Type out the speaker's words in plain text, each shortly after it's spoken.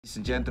Ladies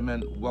and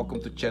gentlemen,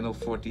 welcome to channel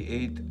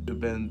 48. U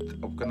bent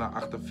op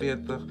kanaal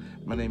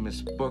 48. My name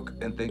is Puck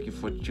and thank you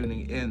for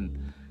tuning in.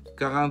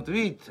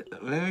 48,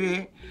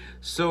 oui.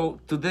 So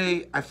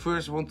today I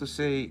first want to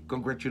say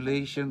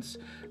congratulations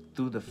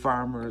to the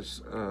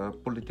farmers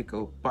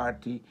political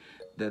party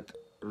that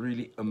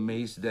really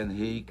amazed Den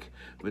Haag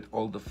with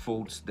all the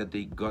votes that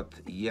they got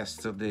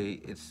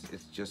yesterday. It's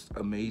just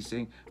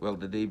amazing. Well,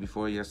 the day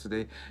before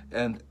yesterday,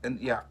 and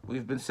yeah,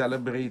 we've been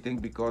celebrating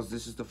because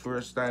this is the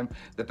first time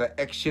that I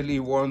actually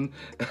won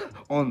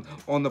on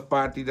a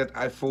party that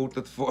I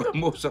voted for.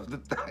 Most of the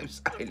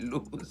times I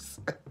lose.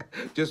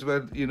 Just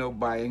when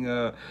buying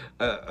a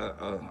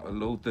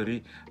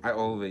lottery, I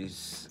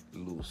always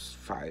lose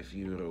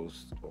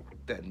 €5 or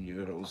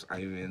 €10. I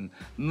win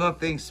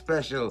nothing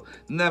special,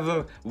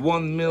 never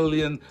 1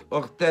 million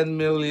or 10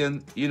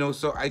 million,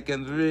 so I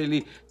can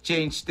really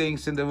change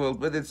things in the world,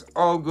 but it's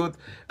all good.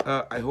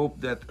 I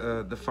hope that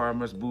de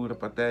Farmers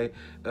Boerenpartij,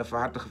 van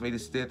harte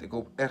gefeliciteerd. Ik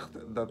hoop echt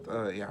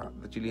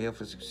dat jullie heel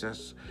veel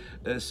succes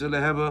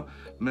zullen hebben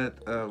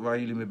met waar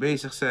jullie mee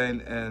bezig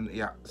zijn. En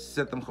ja,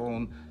 zet hem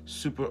gewoon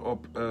super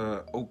op.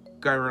 Ook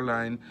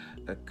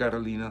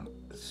Caroline,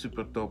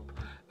 super top.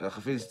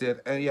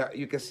 Gefeliciteerd. En ja,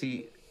 you can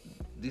see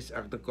these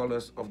are the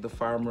colors of the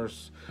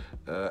farmers.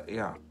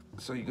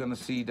 So you're gonna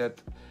see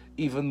that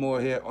even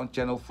more here on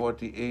channel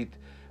 48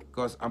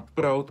 because I'm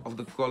proud of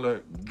the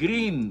color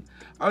green.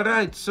 All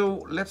right,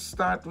 so let's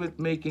start with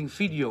making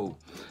video.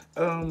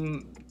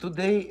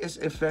 Today is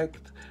in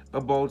fact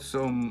about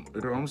some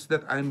ROMs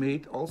that I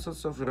made, all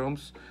sorts of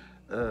ROMs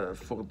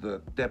for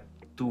the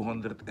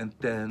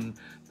T210,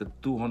 the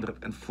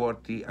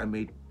 240. I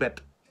made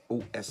PET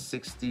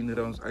IOS16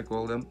 ROMs, I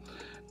call them.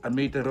 I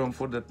made a ROM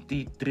for the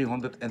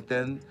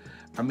T310.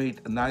 I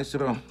made a nice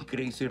ROM,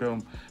 crazy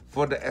ROM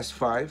for the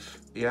S5.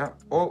 Yeah,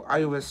 all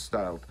iOS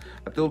styled.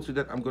 I told you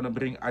that I'm gonna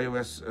bring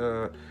iOS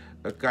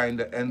kind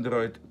of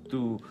Android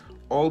to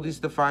all these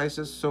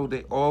devices, so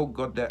they all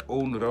got their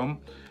own ROM.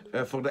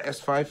 For the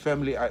S5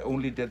 family, I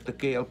only did the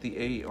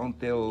KLTA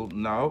until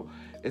now.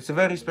 It's a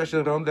very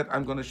special ROM that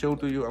I'm gonna show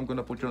to you. I'm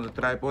gonna put you on the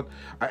tripod.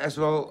 I as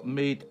well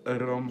made a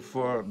ROM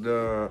for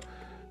the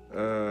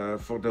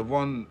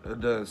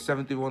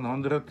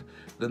 7100,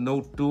 the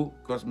Note 2,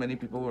 because many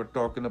people were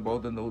talking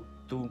about the Note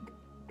 2,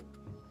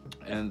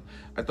 and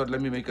I thought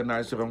let me make a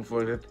nice ROM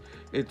for it.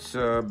 It's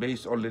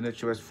based on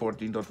Lineageos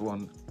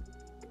 14.1.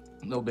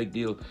 No big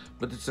deal,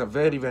 but it's a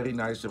very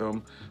nice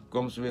ROM.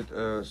 Comes with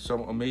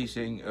some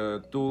amazing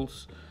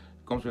tools.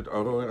 Comes with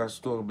Aurora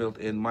Store built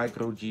in,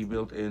 Micro G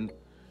built in.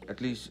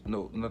 At least,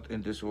 no, not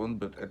in this one,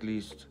 but at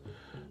least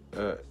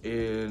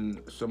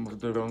in some of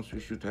the ROMs we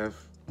should have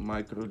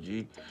Micro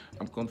G.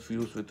 I'm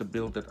confused with the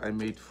build that I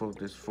made for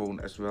this phone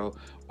as well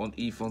on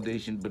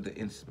eFoundation, but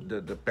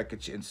the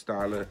package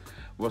installer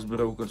was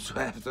broken. So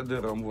after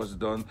the ROM was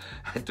done,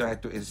 I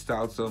tried to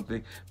install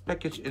something.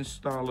 Package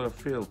installer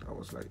failed. I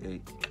was like,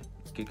 hey,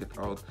 kick it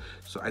out.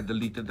 So I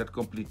deleted that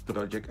complete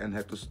project and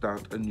had to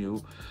start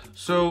anew.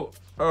 So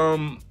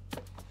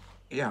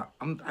yeah,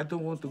 I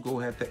don't want to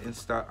go ahead and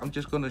install. I'm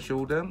just gonna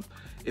show them.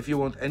 If you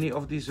want any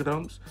of these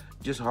ROMs,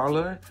 just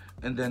holler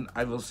and then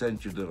I will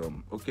send you the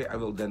ROM. Okay, I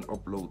will then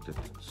upload it.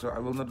 So I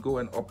will not go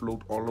and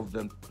upload all of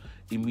them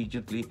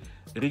immediately.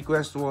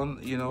 Request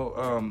one,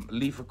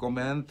 leave a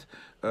comment.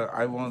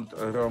 I want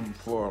a ROM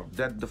for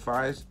that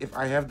device. If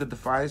I have the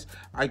device,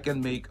 I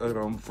can make a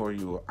ROM for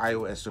you,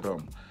 iOS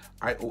ROM.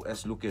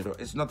 iOS looking ROM.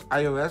 It's not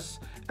iOS.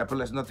 Apple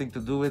has nothing to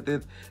do with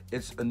it.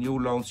 It's a new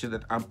launcher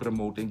that I'm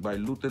promoting by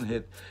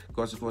Luitinhit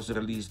because it was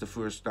released the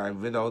first time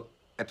without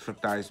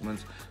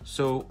advertisements.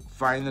 So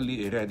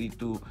finally ready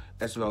to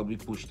as well be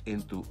pushed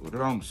into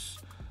ROMs.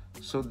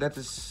 So that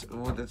is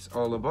what it's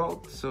all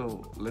about.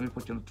 So let me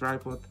put you on the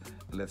tripod.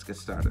 Let's get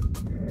started.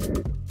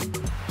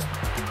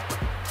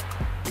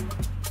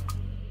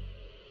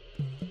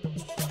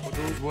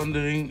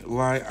 Wondering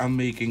why I'm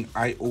making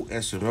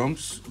iOS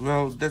ROMs?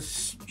 Well,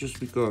 that's just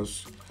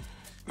because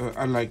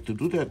I like to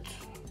do that.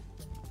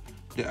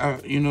 There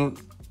are,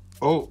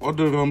 all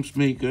other ROM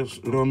makers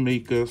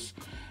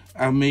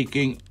are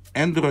making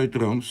Android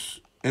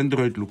ROMs,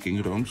 Android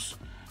looking ROMs.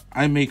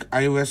 I make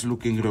iOS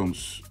looking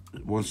ROMs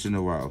once in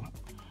a while,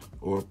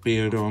 or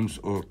pair ROMs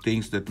or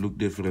things that look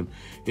different.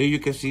 Here you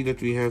can see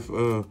that we have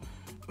a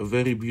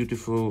very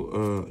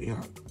beautiful,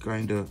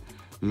 kind of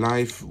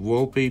live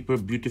wallpaper,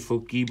 beautiful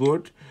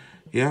keyboard.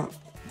 The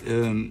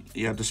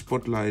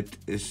spotlight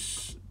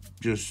is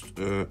just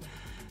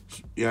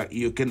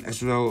you can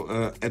as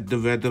well add the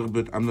weather,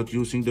 but I'm not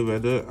using the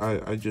weather.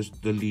 I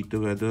just delete the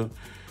weather.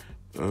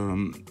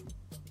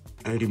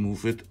 I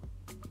remove it.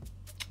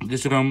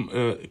 This ROM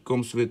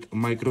comes with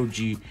Micro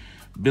G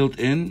built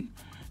in.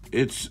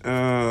 It's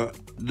the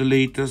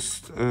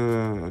latest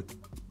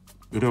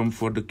ROM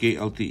for the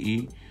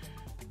KLTE.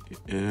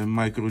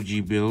 Micro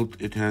G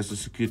build. It has the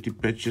security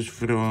patches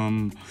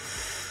from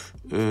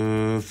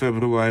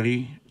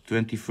February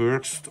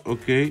 21st.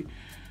 Okay.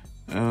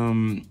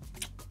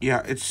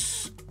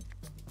 It's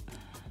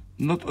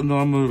not a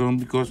normal ROM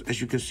because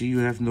as you can see you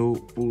have no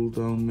pull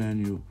down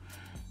menu.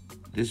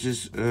 This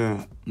is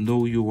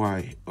no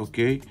UI,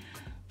 okay?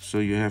 So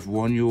you have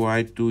 1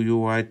 UI, 2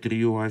 UI,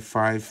 3 UI,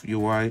 5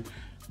 UI.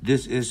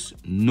 This is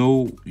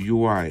no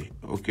UI,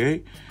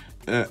 okay?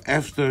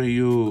 After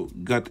you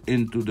got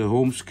into the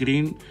home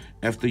screen,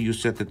 after you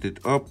set it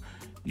up,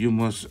 you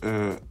must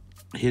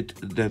hit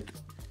that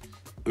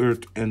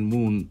Earth and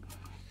Moon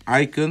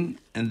icon,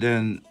 and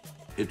then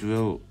it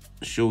will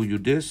show you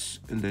this,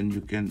 and then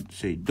you can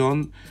say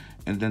done,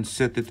 and then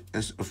set it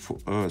as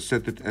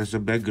a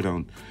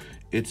background.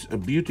 It's a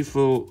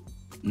beautiful,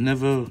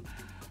 never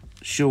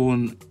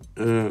shown,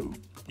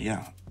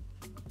 yeah,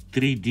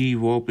 3D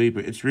wallpaper.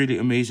 It's really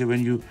amazing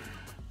when you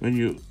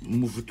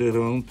move it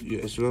around. You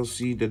as well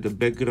see that the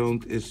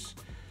background is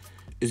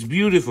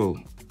beautiful.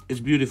 It's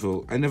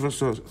beautiful. I never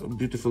saw a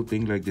beautiful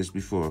thing like this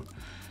before.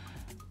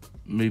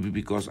 Maybe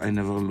because I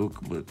never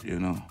look, but you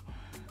know.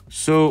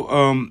 So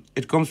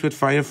it comes with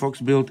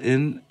Firefox built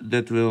in.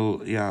 That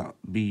will, yeah,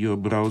 be your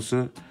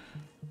browser.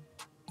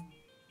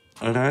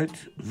 All right,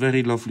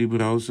 very lovely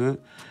browser.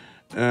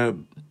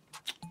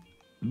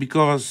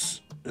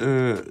 Because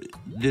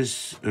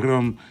this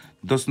ROM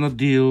does not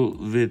deal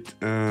with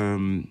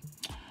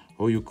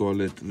how you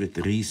call it, with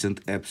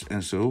recent apps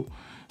and so.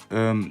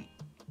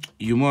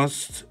 You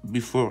must,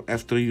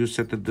 after you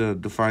set the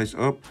device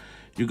up,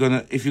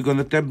 if you're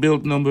gonna tap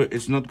build number,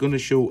 it's not gonna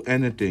show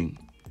anything.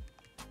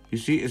 You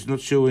see, it's not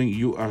showing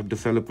you are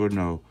developer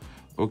now,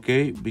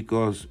 okay?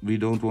 Because we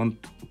don't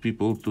want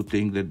people to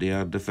think that they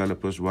are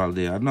developers while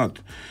they are not.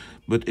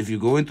 But if you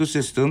go into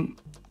system,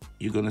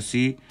 you're gonna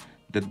see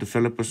that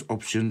developers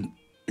option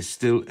is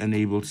still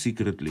enabled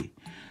secretly.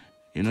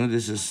 You know,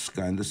 this is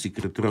kind of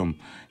secret ROM.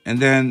 And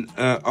then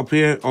up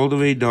here all the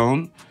way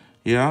down,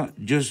 yeah,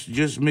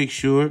 just make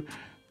sure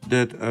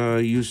that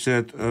you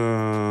set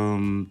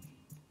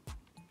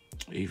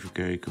even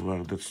kijken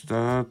waar dat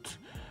staat.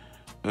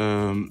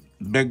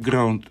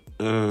 Background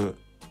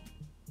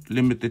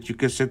limited, you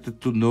can set it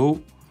to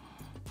no,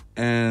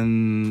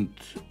 and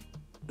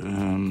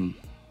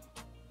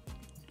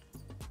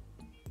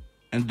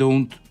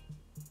don't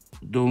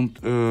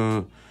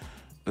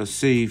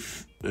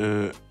save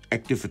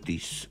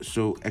activities.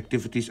 So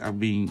activities are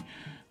being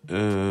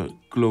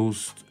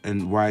closed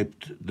and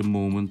wiped the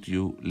moment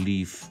you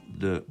leave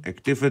the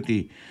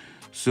activity.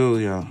 So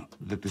yeah,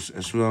 that is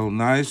as well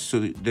nice. So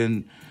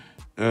then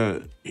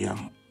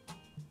yeah,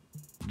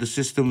 the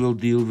system will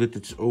deal with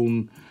its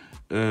own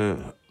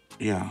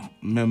yeah,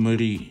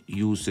 memory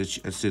usage,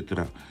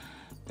 etc.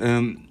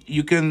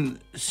 You can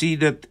see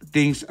that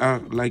things are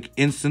like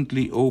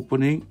instantly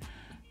opening.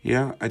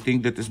 Yeah, I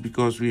think that is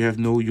because we have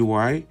no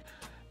UI.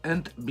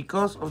 And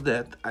because of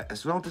that, I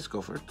as well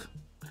discovered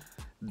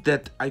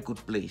that I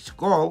could place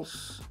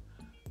calls,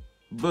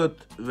 but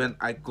when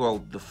I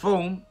called the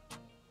phone,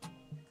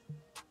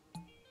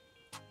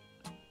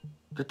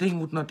 the thing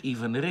would not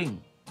even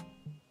ring.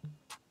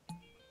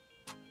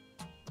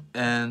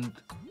 And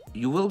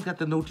you will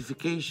get a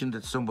notification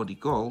that somebody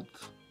called,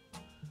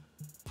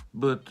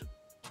 but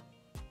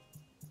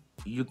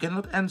you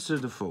cannot answer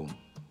the phone.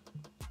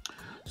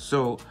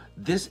 So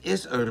this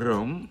is a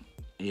ROM,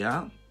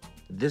 yeah,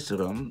 this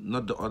ROM,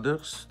 not the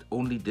others,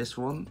 only this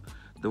one,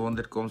 the one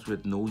that comes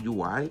with no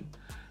UI.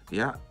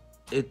 Yeah,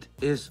 it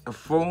is a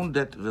phone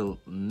that will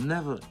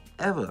never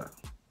ever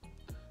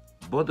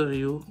bother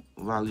you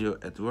while you're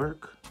at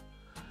work.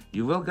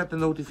 You will get a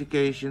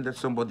notification that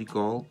somebody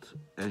called,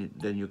 and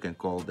then you can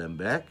call them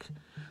back.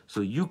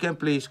 So you can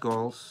place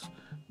calls,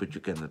 but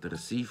you cannot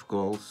receive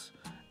calls.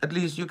 At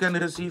least you can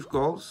receive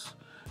calls,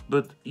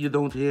 but you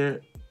don't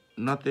hear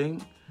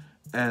nothing.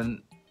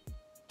 And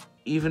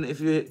even if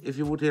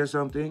you would hear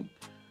something,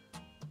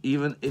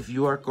 even if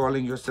you are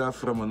calling yourself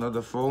from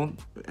another phone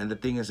and the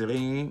thing is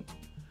ringing,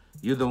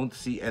 you don't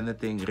see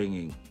anything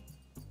ringing.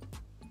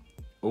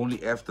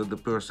 Only after the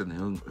person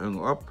hung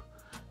up,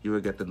 you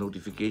will get the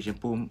notification,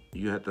 boom,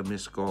 you had a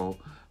missed call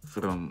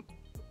from.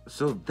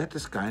 So that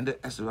is kind of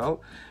as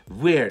well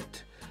weird.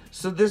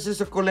 So this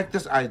is a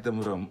collector's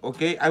item ROM,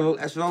 okay? I will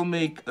as well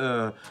make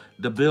the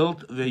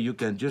build where you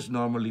can just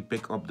normally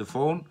pick up the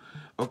phone,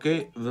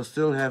 okay? We'll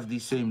still have the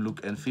same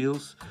look and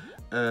feels,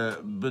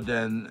 but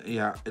then,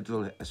 yeah, it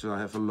will as well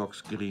have a lock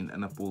screen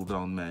and a pull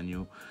down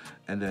menu.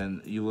 And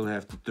then you will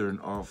have to turn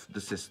off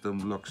the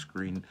system lock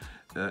screen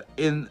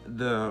in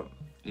the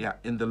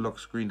lock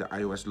screen, the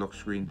iOS lock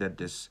screen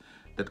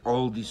that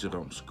all these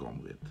ROMs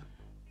come with.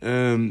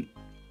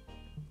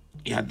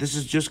 Yeah, this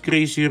is just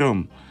crazy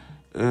ROM.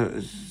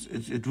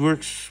 It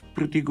works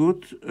pretty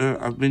good.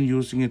 I've been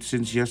using it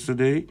since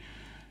yesterday,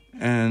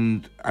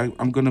 and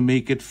I'm gonna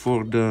make it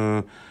for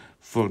the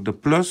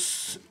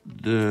Plus,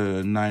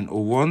 the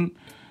 901,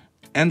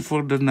 and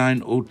for the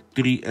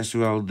 903 as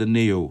well, the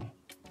Neo.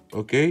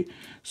 Okay,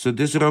 so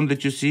this ROM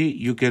that you see,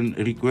 you can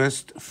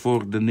request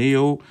for the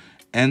Neo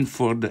and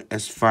for the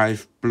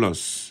S5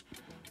 Plus.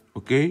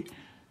 Okay.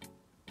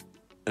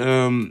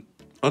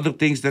 Other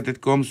things that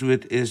it comes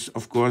with is,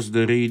 of course,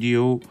 the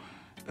radio.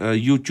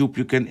 YouTube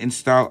you can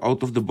install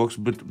out of the box,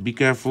 but be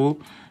careful.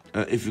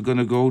 if you're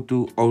gonna go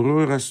to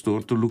Aurora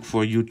store to look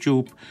for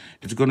YouTube,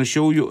 it's gonna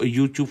show you a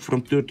YouTube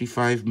from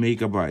 35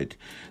 megabyte.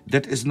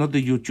 That is not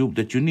the YouTube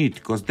that you need,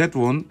 because that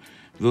one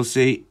will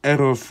say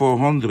error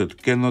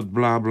 400, cannot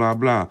blah blah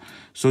blah.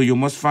 So you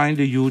must find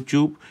the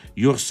YouTube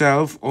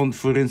yourself on,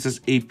 for instance,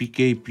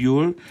 APK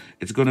Pure.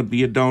 It's gonna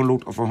be a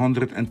download of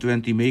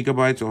 120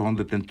 megabytes or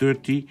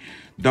 130.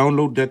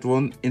 Download that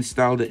one,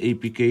 install the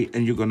APK,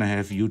 and you're gonna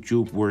have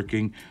YouTube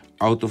working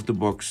out of the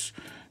box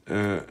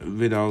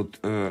without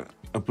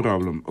a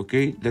problem.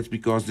 Okay, that's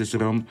because this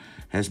ROM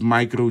has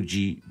micro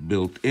G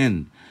built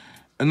in.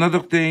 Another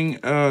thing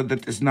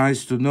that is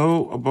nice to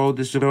know about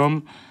this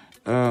ROM,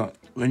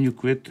 when you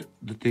quit,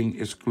 the thing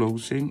is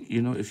closing.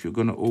 You know, if you're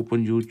gonna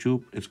open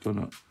YouTube, it's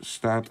gonna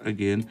start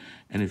again,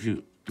 and if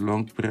you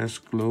long press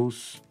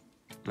close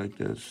like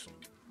this,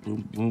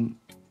 boom boom,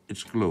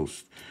 it's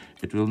closed.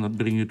 It will not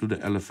bring you to the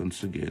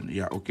elephants again.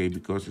 Yeah, okay,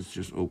 because it's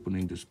just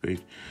opening this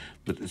page,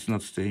 but it's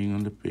not staying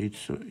on the page.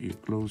 So you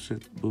close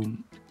it,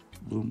 boom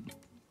boom,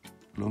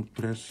 long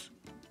press,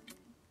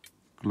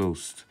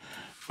 closed.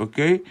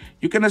 Okay,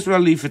 you can as well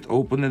leave it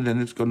open, and then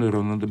it's gonna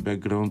run on the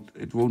background.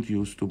 It won't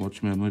use too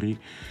much memory.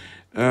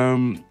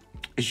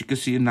 As you can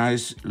see, a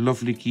nice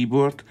lovely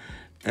keyboard,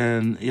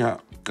 and yeah,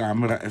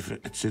 camera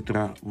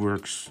etc.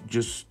 works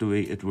just the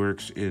way it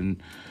works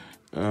in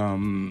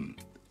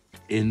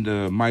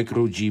the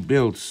micro G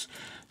builds.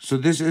 So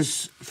this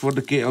is for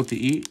the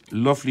KLTE.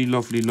 Lovely,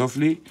 lovely,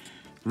 lovely,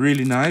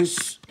 really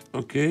nice.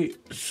 Okay,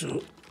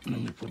 so let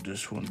me put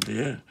this one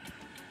there.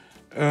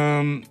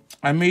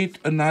 I made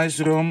a nice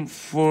ROM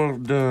for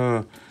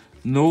the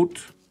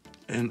Note,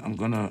 and I'm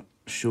gonna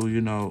show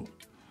you now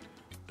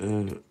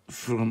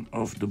from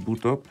off the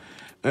boot up.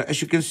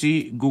 As you can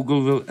see,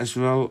 Google will as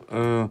well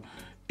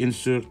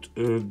insert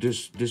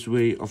this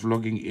way of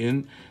logging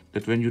in,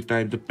 that when you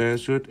type the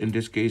password, in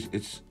this case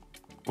it's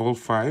all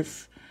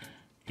 5,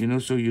 you know,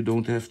 so you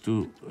don't have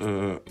to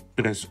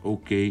press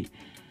OK.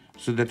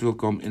 So that will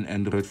come in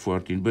Android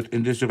 14, but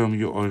in this ROM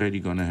you're already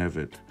gonna have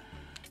it.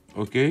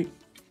 Okay,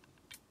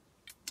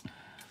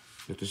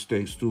 that is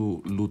thanks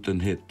to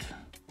Luitinhit,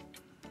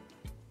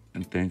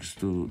 and thanks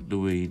to the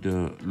way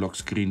the lock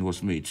screen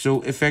was made.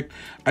 So in fact,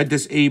 I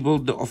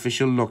disabled the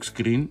official lock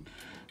screen,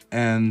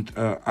 and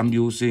I'm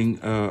using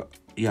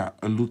yeah,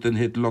 a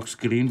Luitinhit lock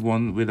screen,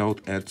 one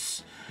without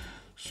ads.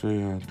 So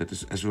yeah, that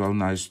is as well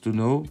nice to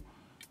know,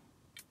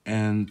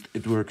 and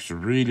it works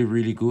really,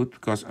 really good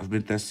because I've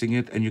been testing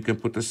it, and you can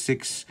put a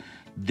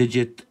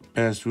 6-digit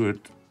password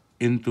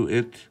into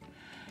it.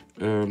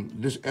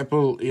 This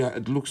Apple, yeah,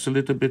 it looks a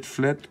little bit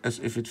flat, as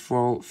if it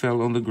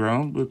fell on the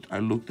ground, but I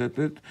looked at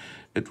it.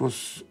 It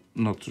was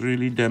not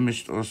really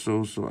damaged or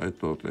so, so I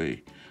thought,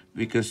 hey,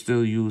 we can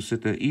still use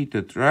it and eat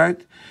it,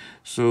 right?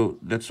 So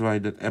that's why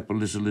that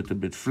apple is a little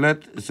bit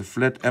flat. It's a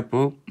flat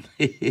apple.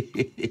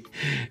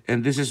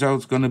 And this is how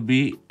it's gonna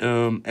be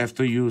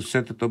after you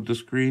set it up the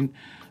screen.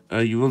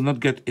 You will not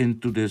get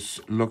into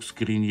this lock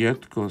screen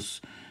yet,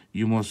 because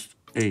you must,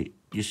 hey,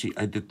 you see,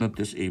 I did not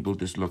disable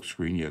this lock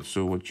screen yet.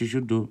 So what you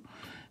should do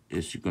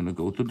is you're gonna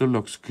go to the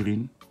lock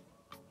screen.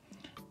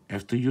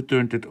 After you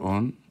turned it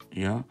on,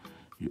 yeah,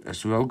 you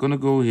as well gonna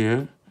go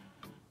here,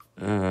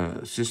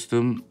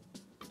 system,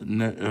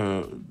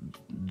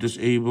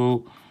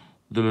 disable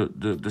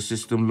the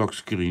system lock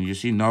screen. You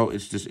see, now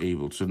it's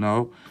disabled. So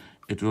now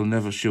it will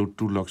never show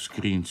 2 lock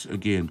screens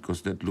again,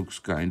 because that looks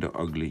kind of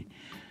ugly.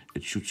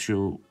 It should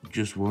show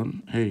just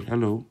one. Hey,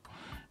 hello.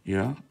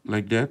 Yeah,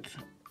 like that.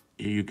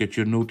 You get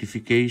your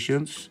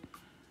notifications.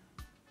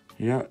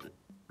 Yeah,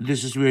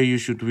 this is where you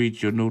should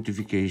read your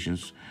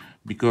notifications,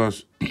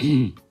 because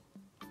you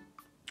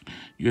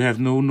have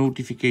no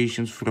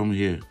notifications from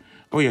here.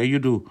 Oh yeah, you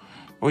do.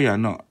 Oh yeah,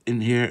 no,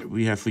 in here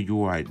we have a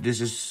UI.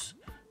 This is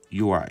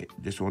UI.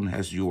 This one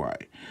has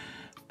UI,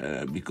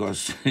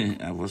 because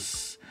I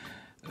was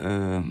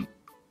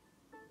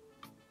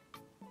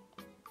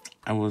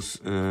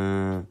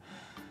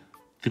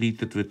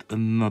treated with a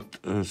not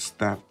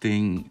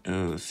starting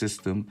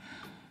system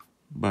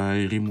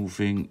by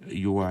removing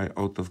UI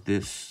out of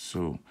this.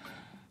 So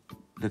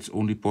that's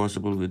only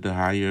possible with the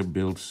higher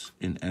builds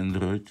in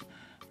Android.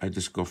 I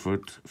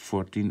discovered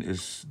 14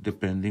 is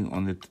depending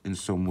on it in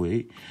some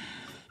way.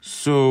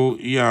 So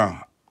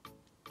yeah,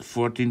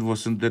 14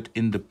 wasn't that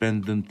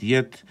independent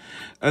yet.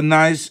 A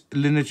nice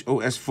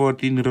Lineageos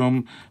 14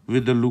 ROM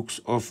with the looks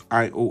of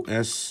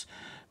iOS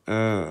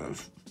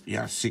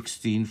yeah,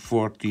 16,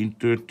 14,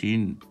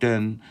 13,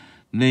 10,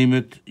 name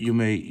it. You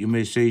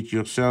may say it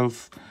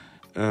yourself.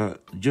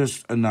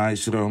 Just a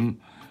nice ROM,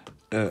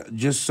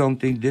 just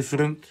something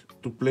different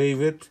to play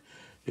with.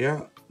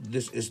 Yeah,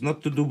 this is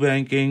not to do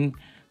banking.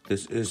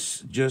 This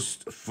is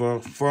just for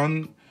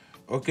fun.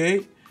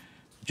 Okay,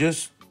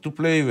 just to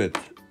play with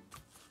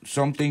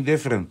something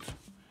different,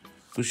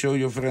 to show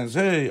your friends,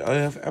 hey, I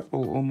have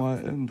Apple on my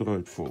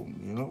Android phone,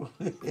 you know.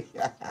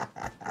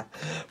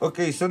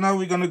 Okay, so now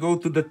we're gonna go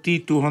to the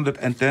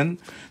T210.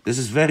 This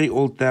is very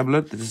old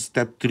tablet. This is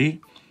step 3.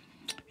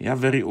 Yeah,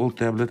 very old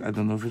tablet. I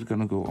don't know if it's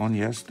gonna go on.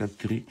 Yes, step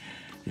 3.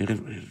 Here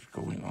is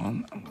going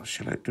on.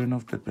 Shall I turn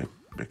off that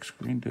back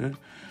screen there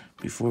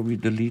before we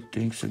delete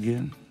things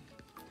again?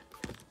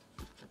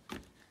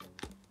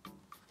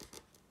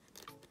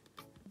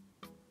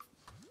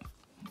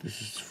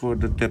 This is for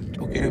the tab.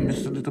 Okay, I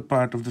missed a little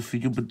part of the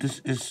video, but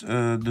this is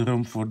the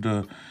ROM for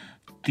the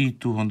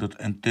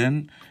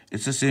T210.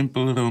 It's a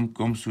simple ROM,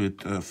 comes with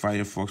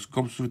Firefox,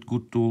 comes with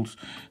good tools.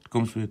 It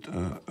comes with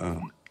a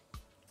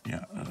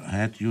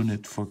head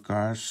unit for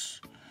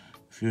cars.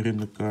 If you're in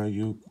the car,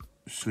 you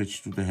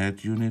switch to the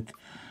head unit.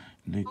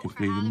 And you can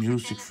play your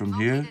music from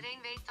here.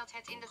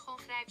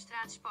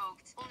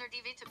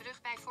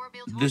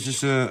 This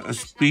is a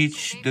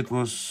speech that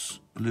was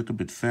a little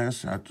bit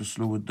fast. I had to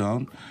slow it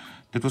down.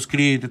 That was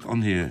created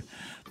on here.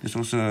 This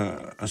was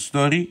a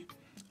story,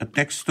 a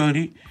text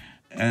story,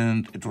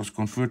 and it was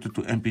converted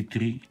to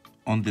MP3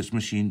 on this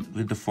machine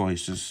with the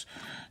voices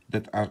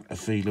that are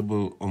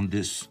available on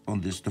this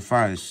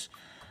device.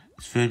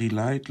 It's very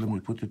light. Let me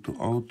put it to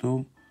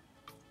auto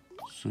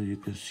so you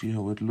can see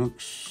how it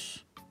looks.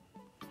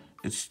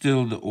 It's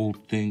still the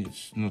old thing.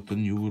 It's not a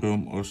new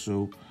ROM or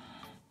so,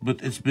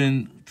 but it's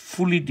been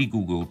fully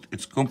de-googled.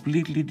 It's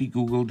completely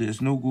de-googled. There's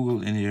no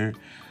Google in here.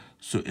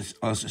 So it's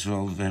as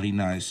well very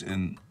nice,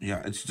 and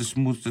yeah, it's the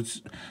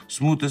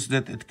smoothest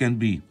that it can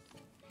be.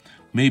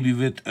 Maybe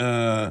with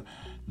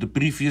the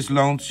previous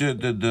launcher,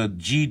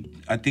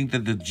 I think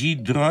that the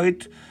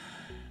G-Droid.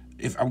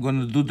 If I'm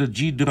gonna do the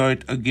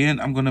G-Droid again,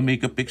 I'm gonna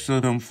make a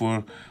pixel ROM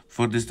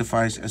for this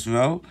device as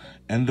well,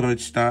 Android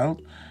style.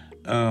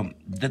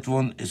 That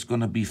one is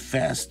gonna be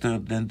faster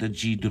than the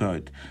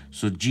G-Droid.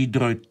 So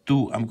G-Droid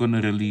 2 I'm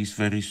gonna release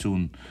very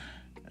soon,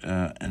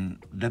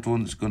 and that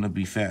one is gonna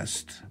be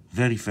fast.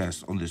 Very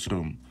fast on this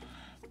ROM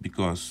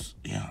because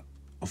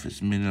of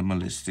its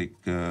minimalistic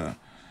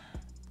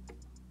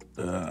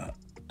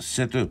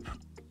setup.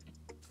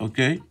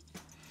 Okay,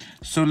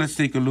 so let's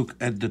take a look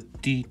at the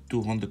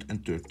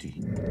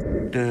T230.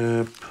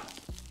 The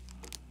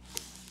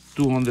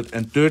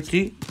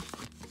 230.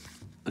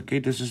 Okay,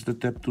 this is the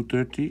tab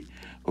 230.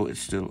 Oh,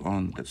 it's still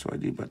on. That's why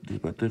the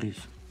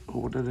batteries. Oh,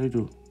 what did I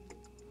do?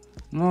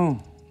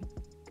 No.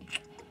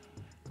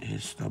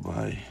 It's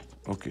daarbij.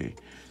 Okay.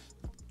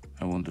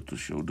 I wanted to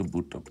show the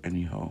boot up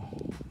anyhow.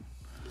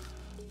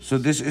 So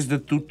this is the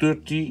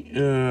 230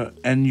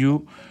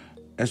 NU,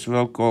 as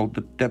well called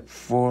the tab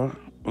 4.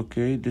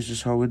 Okay, this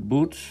is how it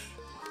boots.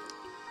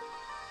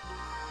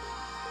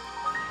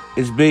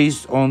 It's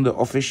based on the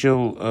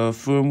official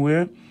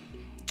firmware.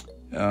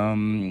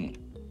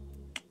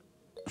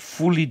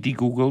 Fully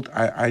de-googled.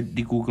 I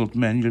de-googled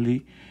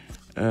manually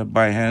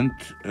by hand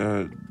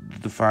the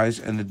device,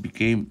 and it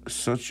became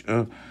such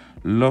a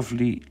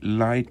lovely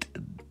light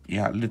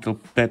little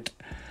pet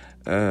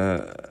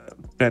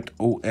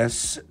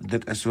OS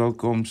that as well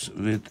comes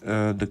with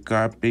the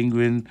car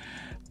penguin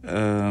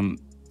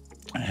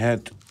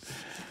head.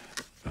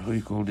 How do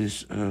you call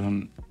this?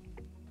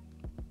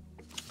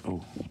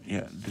 Oh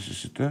yeah, this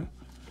is it.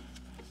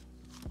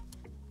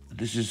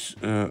 This is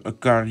a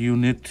car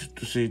unit,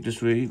 to say it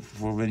this way,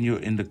 for when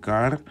you're in the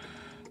car.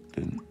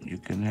 Then you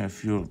can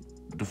have your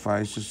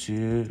devices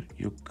here,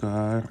 your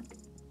car,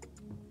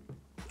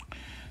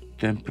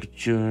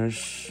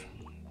 temperatures,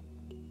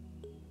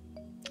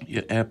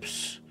 your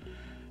apps,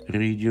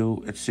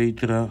 radio,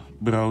 etc.,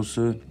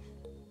 browser,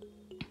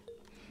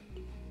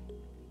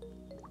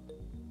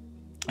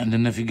 and the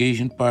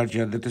navigation part.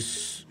 Yeah, that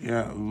is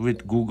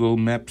with Google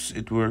Maps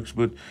it works,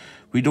 but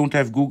we don't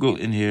have Google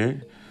in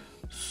here.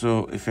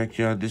 So in fact,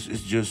 this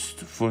is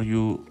just for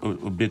you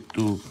a bit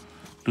to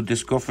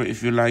discover.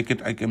 If you like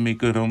it, I can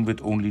make a ROM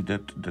with only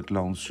that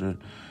launcher.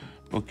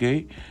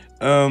 Okay.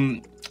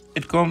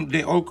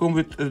 They all come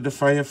with the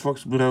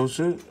Firefox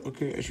browser.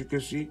 Okay, as you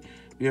can see,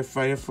 we have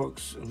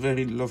Firefox, a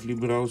very lovely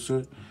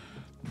browser.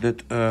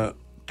 That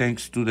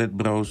thanks to that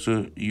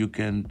browser, you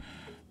can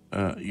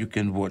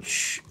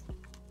watch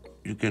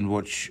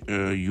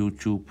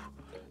YouTube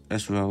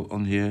as well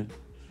on here.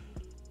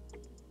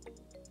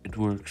 It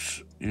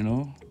works, you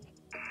know.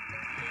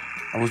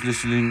 I was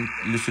listening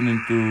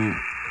to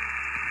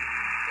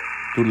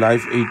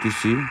live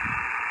ATC.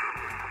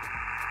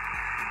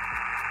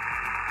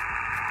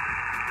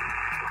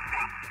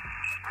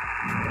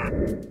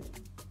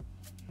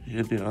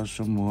 Here there are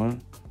some more,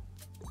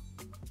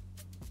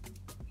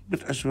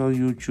 but as well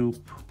YouTube.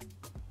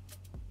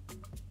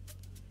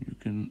 You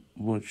can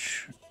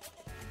watch.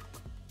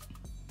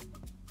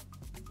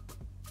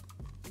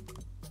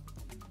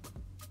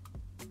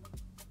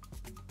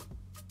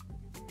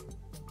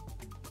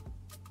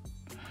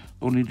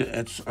 Only the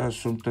ads are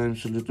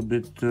sometimes a little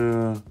bit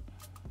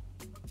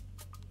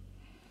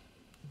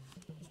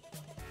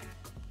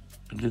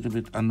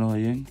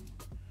annoying,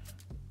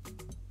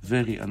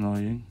 very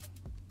annoying,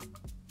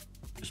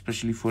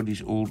 especially for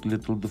these old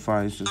little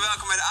devices.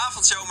 Welkom bij de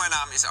avondshow, mijn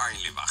naam is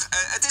Arjen Lubach.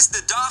 Het is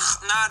de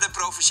dag na de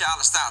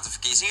Provinciale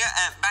Statenverkiezingen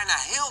en bijna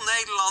heel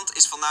Nederland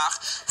is vandaag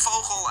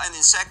vogel- en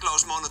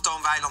insectloos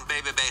monotoon weiland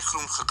BBB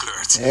groen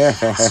gekleurd.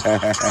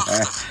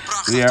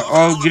 Prachtig. We are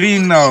all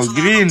green now,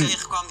 green.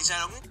 Tegenkwam, die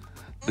zijn ook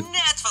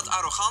net wat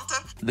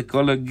arroganter. The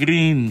color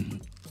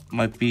green.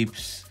 my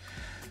peeps.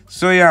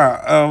 So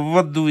yeah,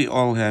 what do we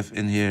all have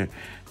in here?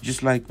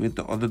 Just like with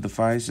the other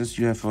devices,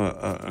 you have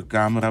a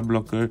camera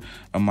blocker,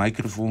 a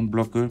microphone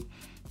blocker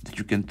that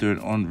you can turn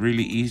on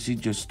really easy.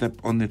 Just step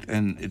on it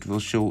and it will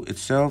show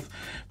itself.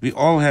 We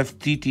all have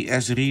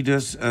TTS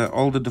readers.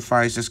 All the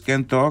devices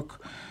can talk.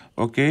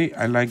 Okay,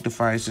 I like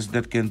devices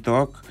that can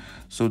talk.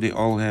 So they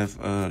all have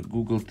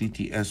Google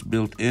TTS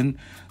built in.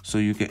 So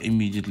you can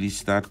immediately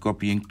start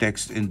copying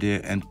text in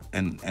there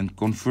and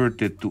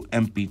convert it to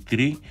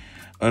MP3.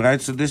 All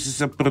right, so this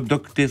is a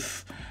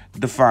productive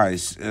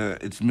device.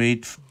 It's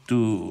made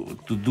to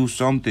do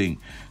something,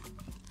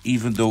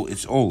 even though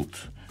it's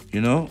old,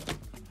 you know.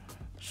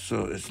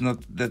 So it's not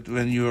that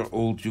when you're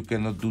old you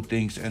cannot do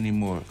things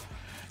anymore.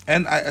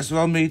 And I as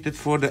well made it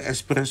for the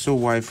Espresso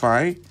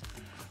Wi-Fi.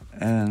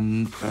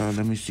 And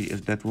let me see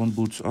if that one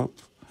boots up.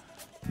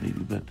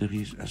 Maybe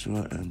batteries as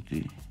well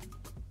empty.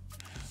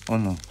 Oh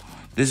no,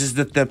 this is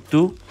the Tab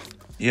 2.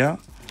 Yeah,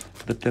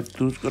 the Tab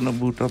 2 is gonna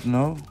boot up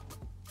now.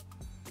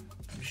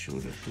 Let me show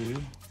that to you.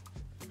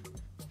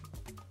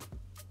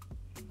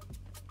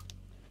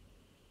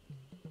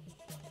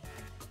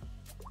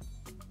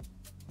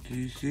 Do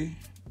you see?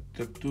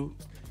 Tab 2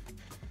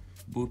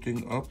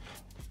 booting up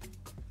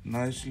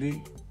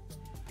nicely.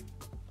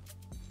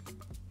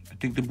 I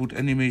think the boot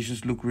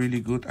animations look really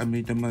good. I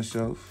made them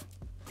myself.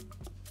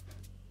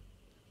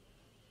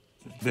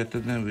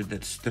 Better than with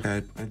that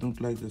stripe. I don't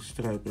like that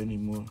stripe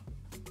anymore.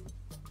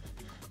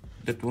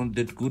 That one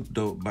did good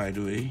though, by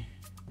the way.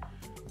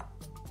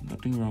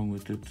 Nothing wrong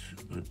with it,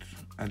 but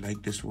I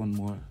like this one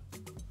more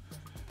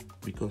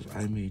because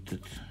I made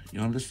it.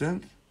 You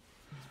understand?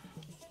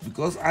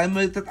 Because I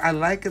made it, I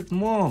like it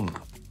more.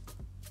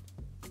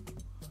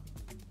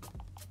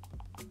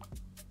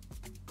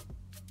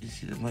 You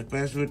see that my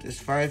password is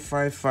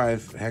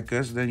 555.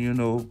 Hackers, then you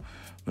know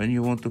when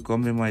you want to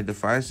come in my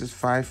device, it's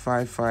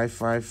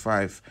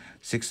 55555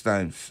 6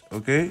 times.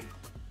 Okay?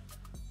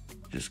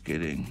 Just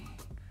kidding.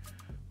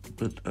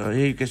 But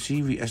here you can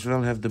see we as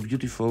well have the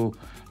beautiful,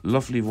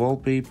 lovely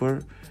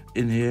wallpaper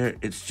in here.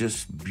 It's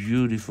just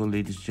beautiful,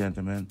 ladies and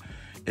gentlemen.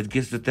 It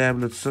gives the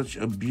tablet such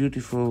a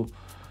beautiful,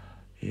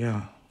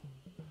 yeah.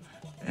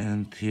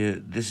 And here,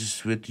 this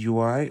is with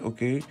UI,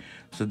 okay?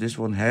 So this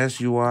one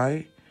has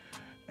UI.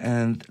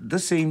 And the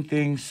same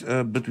things,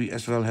 but we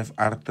as well have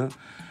Arte.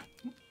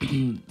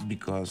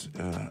 Because,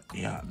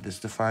 yeah, this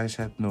device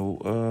had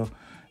no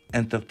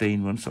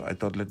entertainment. So I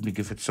thought, let me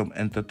give it some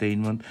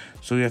entertainment.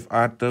 So we have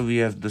Arte, we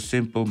have the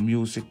simple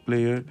music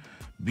player.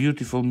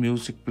 Beautiful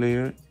music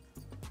player.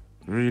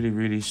 Really,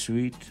 really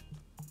sweet.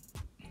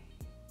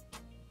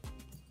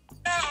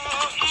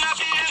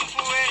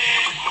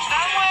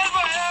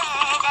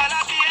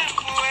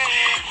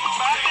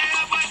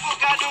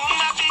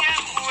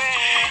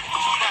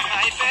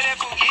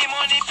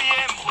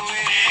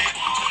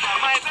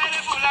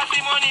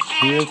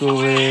 Here go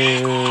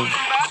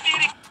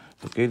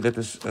okay, that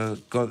is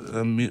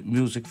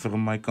music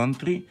from my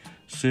country,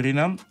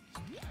 Suriname,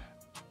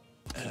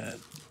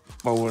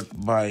 powered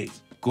by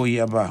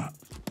Koyeba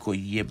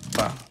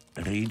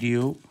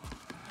radio.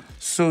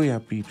 So yeah,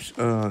 peeps,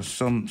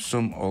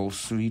 some all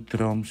sweet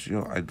drums.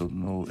 Yeah, I don't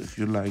know if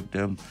you like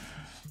them.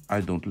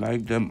 I don't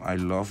like them. I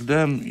love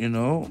them, you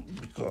know,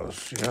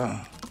 because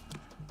yeah,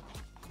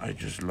 I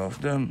just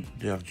love them.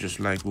 They are just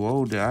like,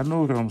 whoa, there are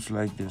no drums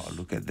like this. Oh,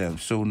 look at them,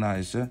 so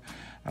nice, eh?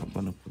 I'm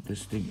gonna put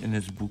this thing in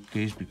its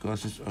bookcase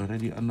because it's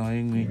already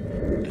annoying me.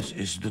 This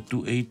is the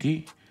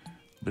 280,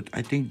 but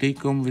I think they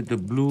come with the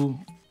blue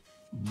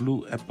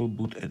Apple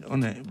boot.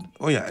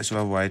 Oh yeah, as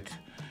well white.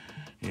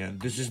 Yeah,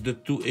 this is the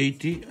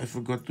 280. I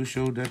forgot to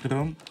show that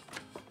ROM.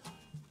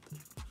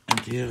 And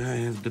here I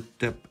have the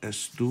Tab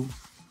S2,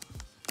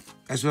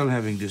 as well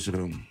having this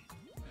ROM.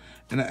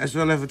 And I as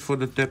well have it for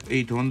the Tab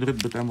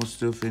 800, but I must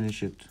still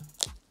finish it.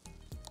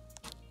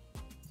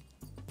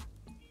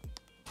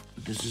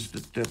 This is the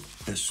Tab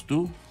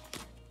S2.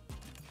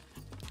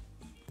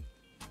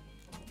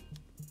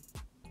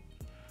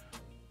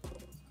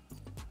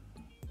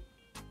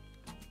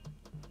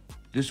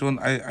 This one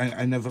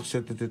I never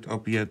set it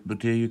up yet,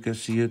 but here you can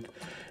see it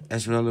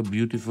as well, a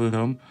beautiful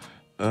ROM.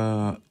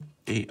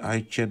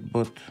 AI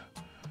chatbot.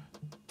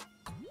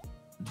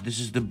 This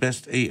is the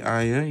best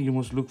AI, eh? You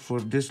must look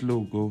for this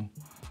logo.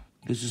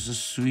 This is a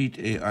sweet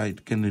AI.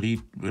 It can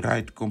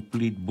write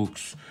complete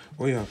books.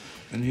 Oh yeah,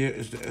 and here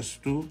is the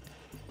S2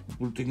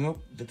 booting up.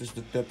 That is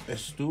the Tab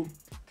S2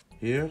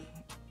 here.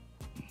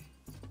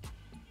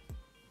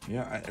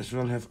 Yeah, I as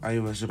well have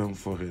iOS ROM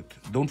for it.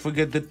 Don't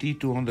forget the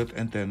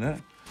T210, eh?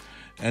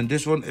 And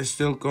this one is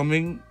still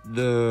coming,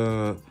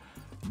 the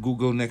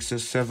Google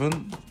Nexus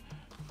 7,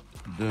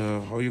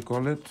 the, how you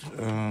call it,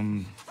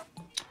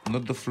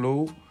 not the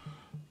Flow,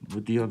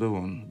 but the other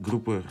one,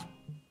 Grouper.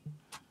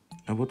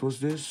 And what was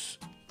this?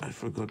 I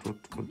forgot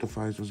what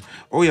device was.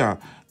 Oh yeah,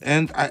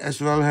 and I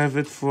as well have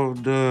it for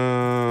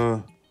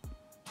the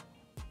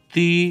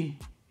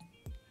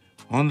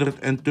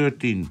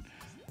T113,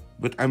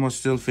 but I must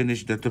still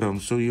finish that ROM,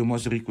 so you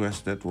must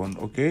request that one,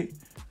 okay?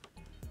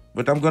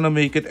 But I'm gonna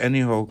make it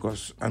anyhow,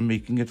 because I'm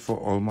making it for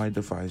all my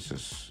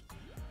devices.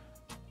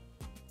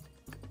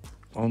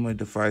 all my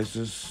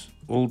devices,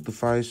 old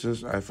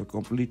devices. I have a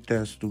complete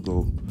test to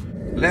go.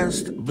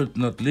 Last but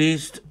not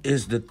least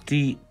is the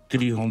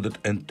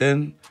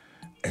T310,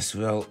 as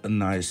well a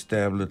nice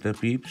tablet,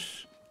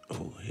 peeps.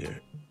 Oh,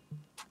 here.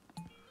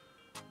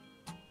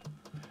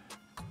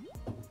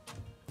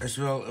 As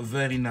well a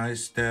very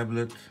nice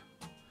tablet,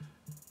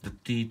 the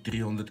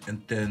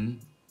T310.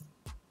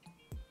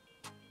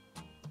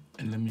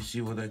 And let me see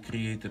what I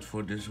created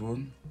for this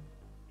one.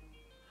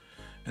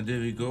 And there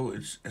we go.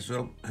 It's as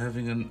well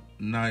having a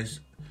nice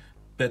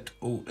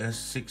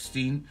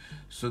IOS16.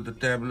 So the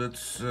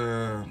tablets,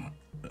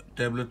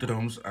 tablet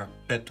ROMs are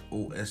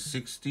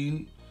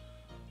IOS16.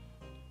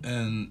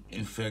 And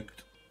in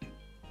fact,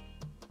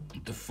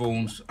 the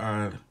phones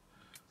are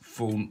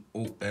Phone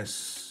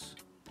OS.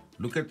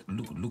 Look at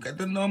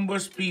the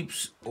numbers,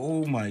 peeps.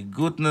 Oh my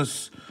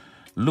goodness.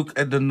 Look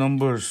at the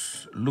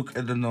numbers. Look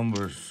at the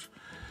numbers.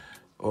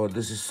 Oh,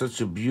 this is such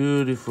a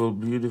beautiful,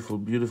 beautiful,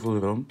 beautiful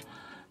ROM.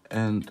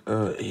 And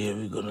here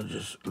we're gonna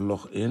just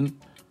log in.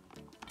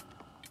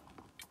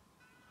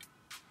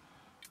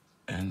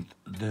 And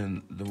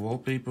then the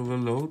wallpaper will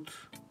load.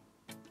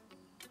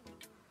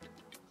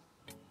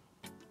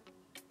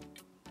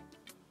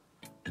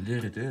 And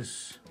there it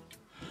is.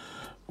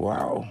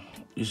 Wow,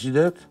 you see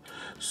that?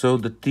 So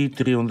the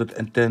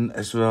T310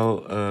 as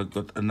well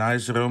got a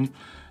nice ROM.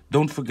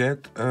 Don't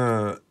forget,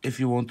 if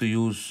you want to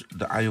use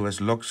the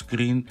iOS lock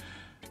screen,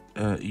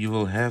 you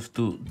will have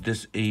to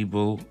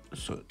disable,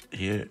 so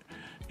here,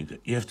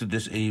 you have to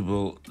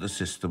disable the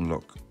system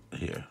lock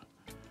here.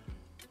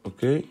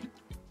 Okay?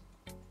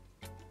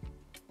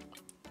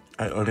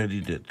 I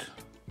already did.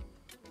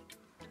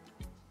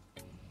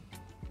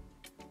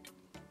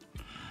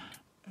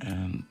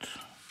 And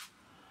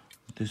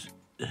this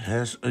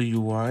has a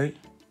UI.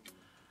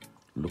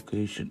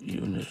 Location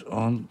units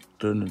on,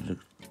 turning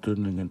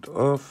it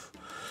off.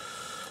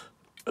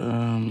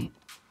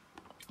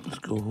 Let's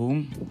go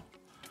home.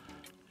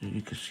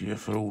 You can see I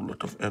have a whole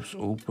lot of apps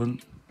open.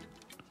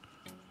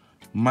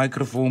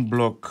 Microphone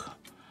block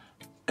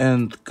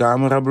and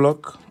camera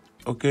block.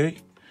 Okay.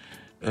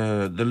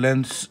 The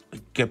lens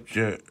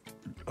capture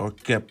or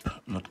cap,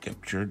 not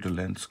capture, the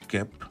lens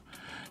cap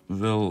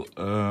will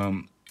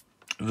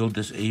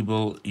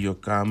disable your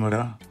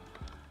camera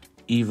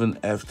even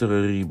after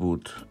a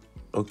reboot.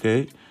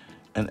 Okay,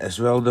 and as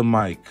well the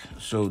mic.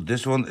 So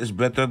this one is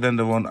better than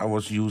the one I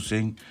was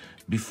using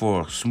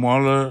before,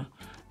 smaller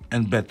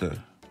and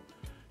better.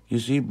 You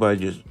see,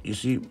 you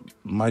see,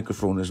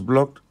 microphone is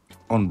blocked,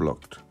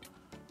 unblocked,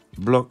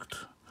 blocked.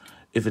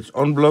 If it's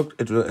unblocked,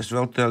 it will as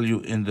well tell you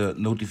in the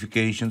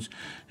notifications,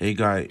 hey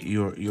guy,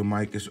 your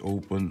mic is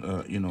open,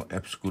 you know,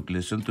 apps could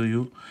listen to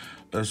you.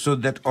 So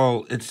that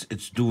all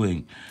it's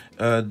doing.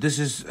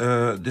 This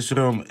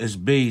ROM is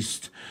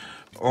based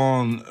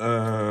on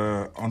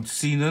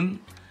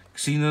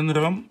Xenon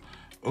ROM.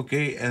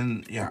 Okay,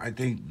 and yeah, I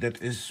think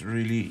that is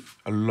really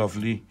a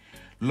lovely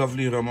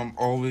ROM. I'm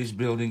always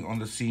building on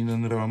the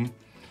Xenon ROM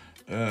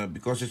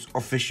because it's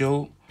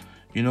official,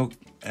 you know,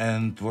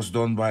 and was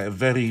done by a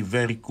very,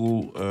 very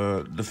cool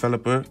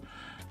developer.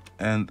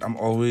 And I'm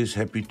always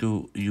happy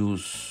to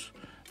use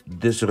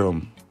this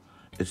ROM.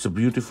 It's a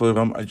beautiful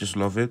ROM. I just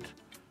love it.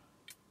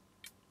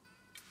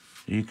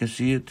 You can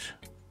see it.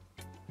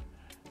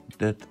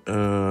 That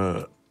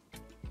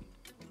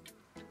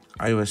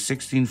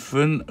IOS16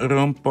 Fun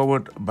ROM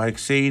powered by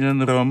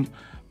Xenon ROM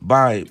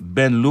by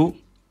Benlu,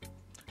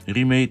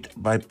 remade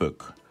by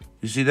Puck.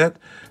 You see that?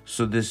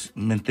 So this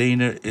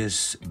maintainer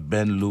is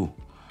Benlu.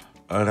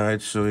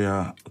 Alright, so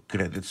yeah,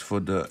 credits for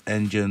the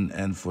engine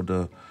and for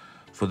the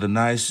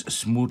nice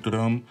smooth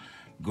ROM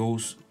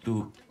goes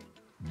to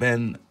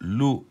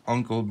Benlu,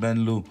 Uncle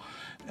Benlu.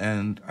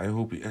 And I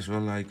hope he as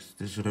well likes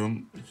this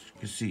ROM. As you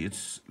can see,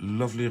 it's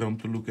lovely ROM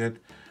to look at.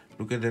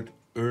 Look at that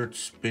earth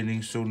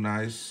spinning, so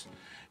nice.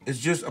 It's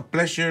just a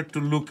pleasure to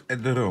look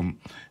at the ROM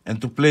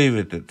and to play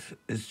with it.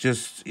 It's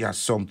just, yeah,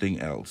 something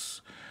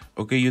else.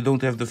 Okay, you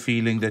don't have the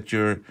feeling that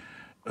you're,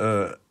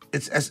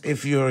 it's as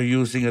if you're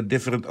using a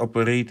different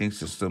operating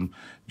system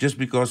just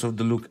because of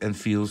the look and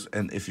feels.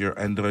 And if you're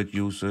Android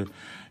user,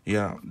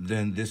 yeah,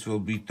 then this will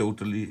be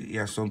totally,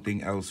 yeah,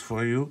 something else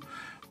for you.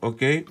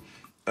 Okay,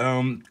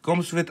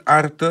 comes with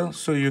Arte,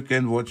 so you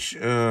can watch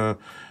a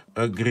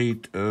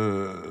great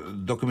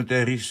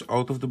documentaries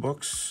out of the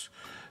box,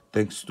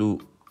 thanks to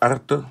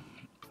Arte.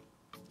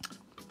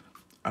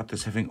 Arte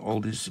is having all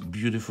these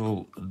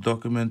beautiful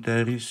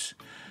documentaries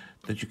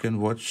that you can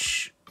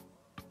watch,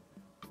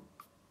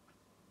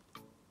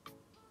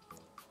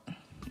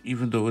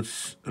 even though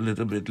it's a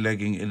little bit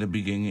lagging in the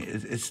beginning.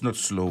 It's not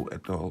slow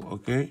at all.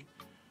 Okay,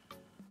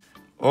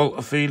 all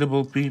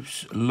available,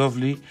 peeps.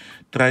 Lovely.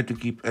 Try to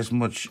keep as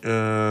much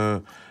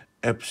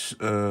apps,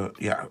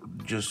 yeah,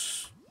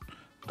 just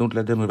don't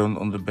let them run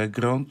on the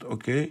background,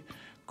 okay?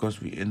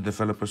 Because we in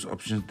developers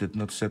options did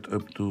not set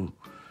up to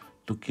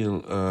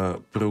kill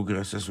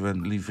progresses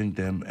when leaving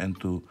them and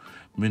to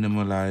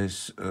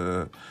minimize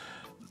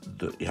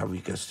yeah,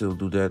 we can still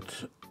do that,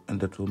 and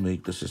that will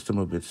make the system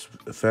a bit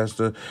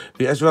faster.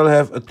 We as well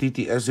have a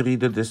TTS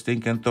reader. This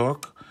thing can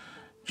talk.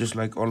 just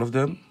like all of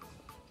them.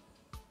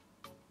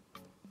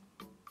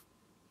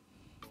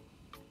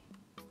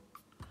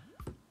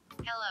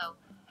 Hello.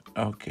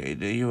 Okay,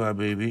 there you are,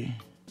 baby.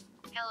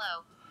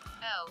 Hello.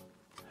 Oh.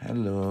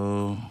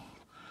 Hello.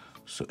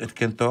 So it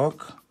can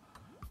talk,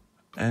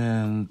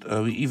 and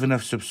we even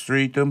have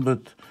substratum,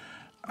 but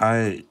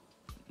I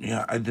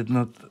did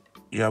not.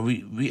 Yeah,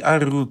 we are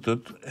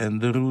rooted,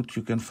 and the root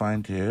you can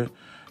find here.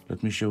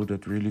 Let me show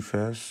that really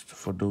fast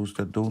for those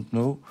that don't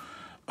know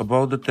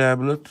about the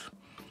tablet.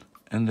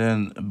 And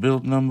then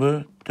build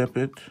number, tap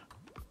it.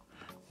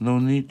 No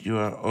need, you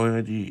are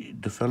already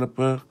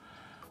developer,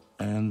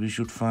 and we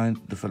should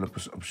find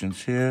developers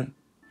options here.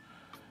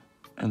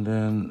 And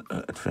then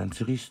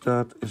advanced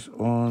restart is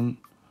on,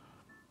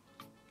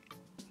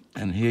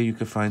 and here you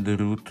can find the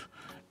root,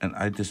 and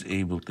I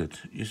disabled it.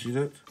 You see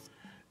that?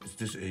 It's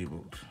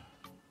disabled.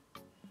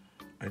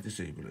 I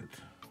disable it,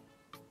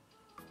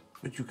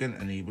 but you can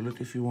enable it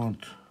if you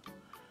want.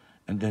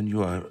 And then you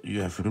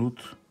have root.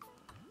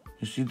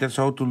 You see, that's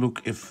how to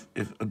look if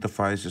a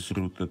device is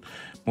rooted.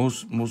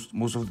 Most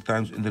of the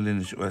times in the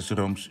Lineageos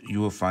ROMs, you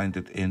will find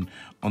it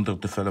under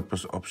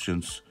developers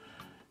options.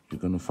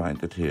 You're gonna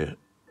find it here,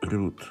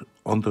 root,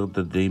 under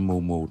the demo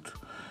mode.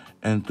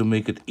 And to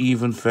make it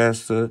even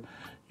faster,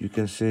 you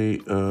can say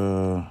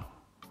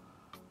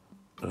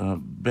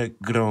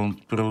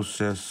background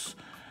process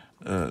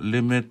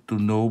limit to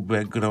no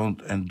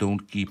background and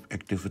don't keep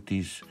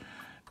activities,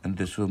 and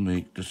this will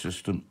make the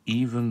system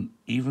even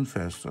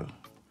faster,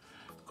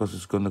 because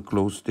it's gonna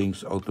close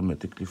things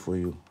automatically for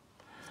you,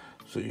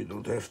 so you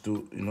don't have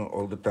to, you know,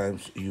 all the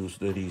times use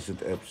the recent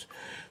apps.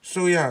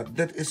 So yeah,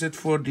 that is it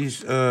for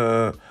these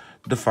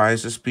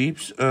devices,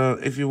 peeps.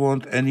 If you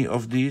want any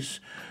of these,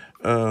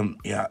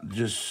 yeah,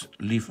 just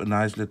leave a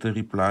nice little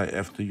reply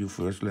after you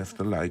first left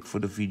a like for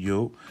the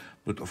video,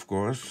 but of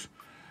course,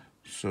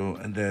 so,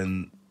 and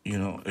then, you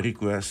know,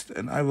 request,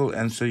 and I will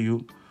answer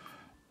you.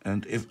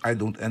 And if I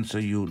don't answer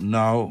you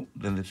now,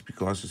 then it's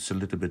because it's a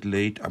little bit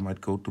late. I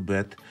might go to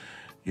bed.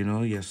 You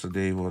know,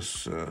 yesterday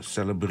was a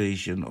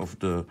celebration of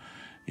the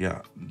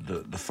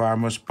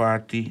farmers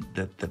party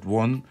that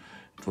won.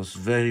 It was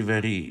very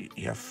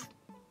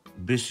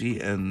busy,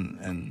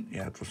 and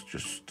yeah, it was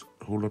just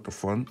a whole lot of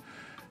fun.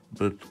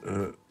 But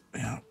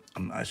yeah,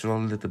 I'm as well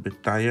a little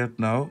bit tired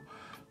now,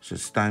 so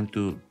it's time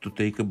to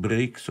take a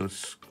break. So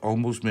it's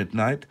almost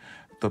midnight.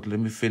 I thought,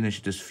 let me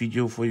finish this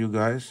video for you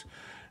guys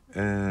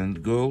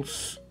and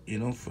girls, you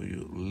know, for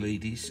you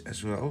ladies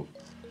as well,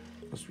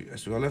 because we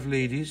as well have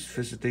ladies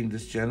visiting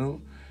this channel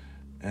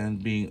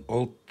and being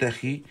all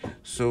techie.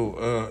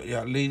 So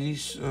yeah,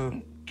 ladies,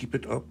 keep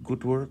it up,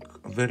 good work.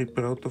 I'm very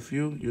proud of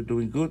you, you're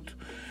doing good.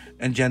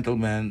 And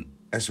gentlemen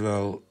as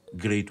well,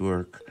 great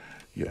work.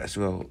 You're as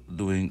well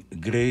doing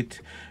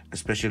great,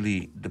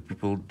 especially the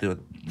people that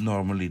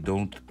normally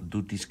don't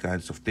do these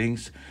kinds of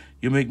things.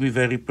 You make me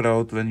very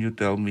proud when you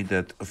tell me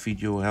that a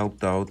video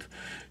helped out,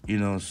 you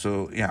know.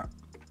 So yeah,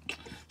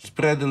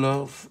 spread the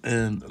love,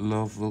 and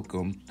love will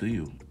come to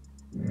you.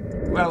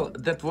 Well,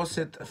 that was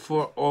it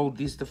for all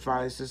these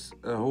devices.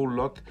 A whole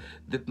lot.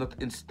 Did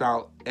not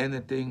install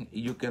anything.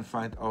 You can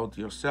find out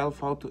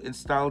yourself how to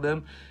install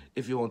them.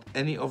 If you want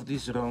any of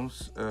these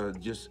ROMs,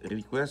 just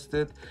request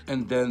it.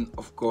 And then,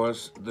 of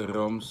course, the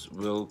ROMs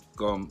will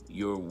come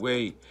your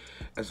way.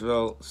 As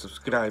well,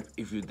 subscribe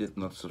if you did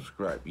not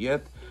subscribe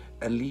yet.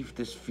 And leave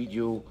this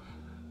video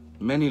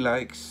many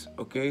likes,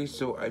 okay?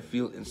 So I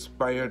feel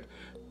inspired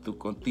to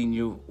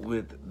continue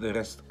with the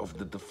rest of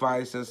the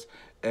devices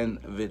and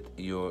with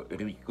your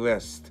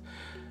request.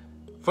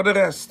 For the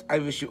rest, I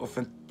wish you a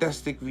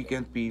fantastic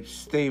weekend, peeps.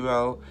 Stay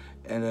well,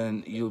 and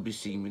then you'll be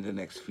seeing me in the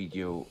next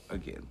video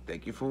again.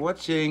 Thank you for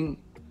watching.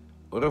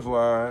 Au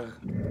revoir.